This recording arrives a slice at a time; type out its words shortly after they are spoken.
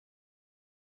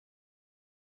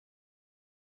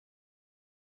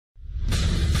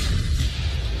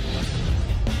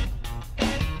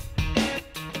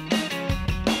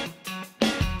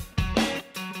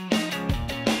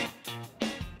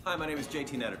my name is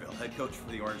JT Netterville, head coach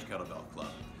for the Orange Kettlebell Club.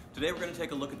 Today we're going to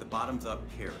take a look at the bottoms-up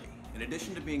carry. In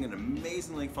addition to being an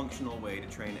amazingly functional way to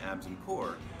train abs and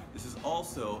core, this is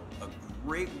also a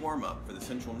great warm-up for the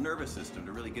central nervous system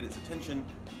to really get its attention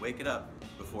and wake it up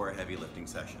before a heavy lifting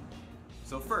session.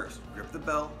 So first, grip the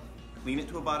bell, clean it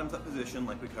to a bottoms-up position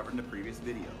like we covered in the previous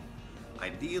video.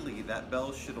 Ideally, that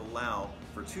bell should allow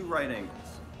for 2 right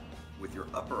angles, with your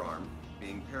upper arm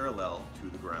being parallel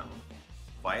to the ground.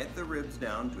 Quiet the ribs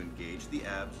down to engage the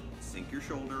abs, sink your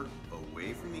shoulder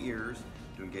away from the ears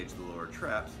to engage the lower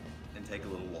traps, and take a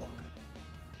little walk.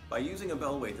 By using a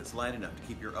bell weight that's light enough to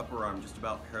keep your upper arm just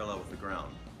about parallel with the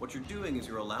ground, what you're doing is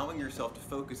you're allowing yourself to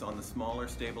focus on the smaller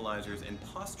stabilizers and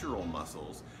postural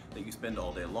muscles that you spend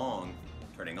all day long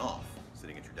turning off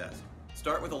sitting at your desk.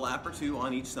 Start with a lap or 2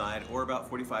 on each side, or about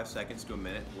 45 seconds to a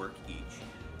minute work each.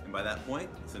 And by that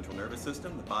point, the central nervous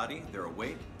system, the body, they're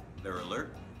awake, they're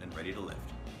alert, and ready to lift.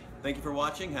 Thank you for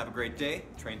watching. Have a great day.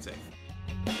 Train safe.